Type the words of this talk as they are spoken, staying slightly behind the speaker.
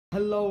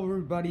Hello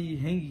everybody,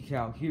 Hangy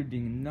Cow here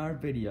doing another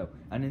video,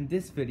 and in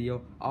this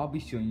video I'll be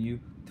showing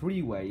you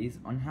 3 ways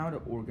on how to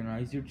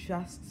organize your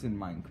chests in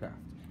Minecraft.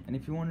 And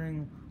if you're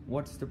wondering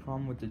what's the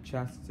problem with the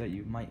chests that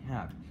you might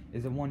have,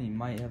 is that one, you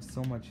might have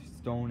so much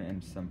stone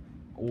and some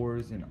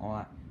ores and all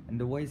that, and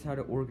the ways how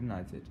to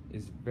organize it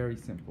is very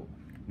simple.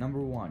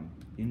 Number 1,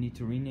 you need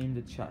to rename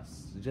the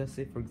chests. So just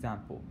say, for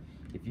example,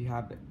 if you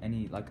have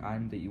any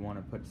item that you want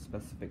to put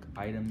specific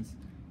items,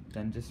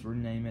 then just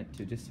rename it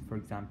to, just for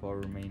example,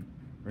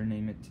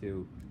 rename it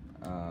to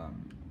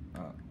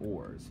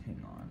ores.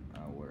 Hang on,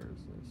 where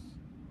is this?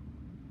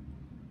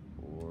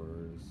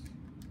 Ores.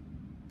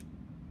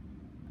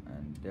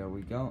 And there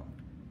we go.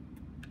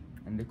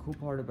 And the cool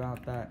part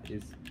about that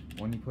is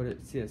when you put it,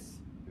 if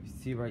you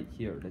see right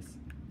here, this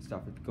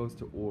stuff, it goes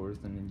to ores,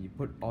 and then you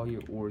put all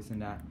your ores in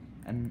that,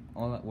 and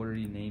all that, whatever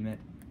you name it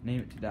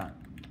to that.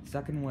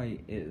 Second way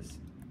is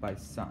by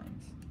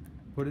signs.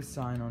 Put a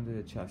sign onto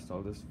the chest.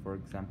 I'll just, for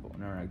example,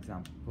 in our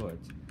example, put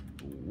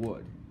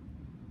wood.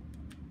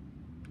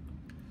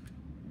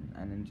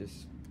 And then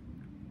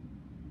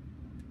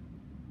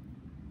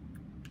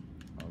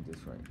I'll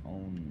just write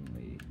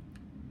only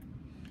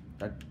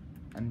that,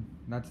 and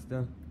that's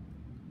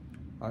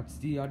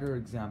the other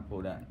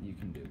example that you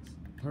can do.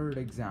 Third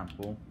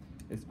example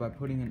is by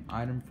putting an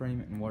item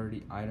frame and what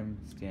the item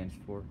stands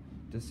for.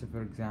 Just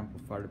for example,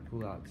 if I were to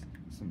pull out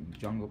some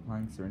jungle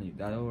planks or any,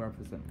 that'll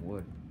represent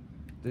wood.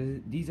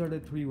 These are the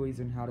 3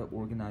 ways on how to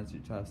organize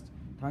your chest.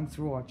 Thanks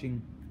for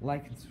watching,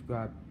 like and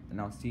subscribe,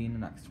 and I'll see you in the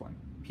next one.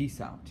 Peace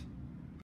out.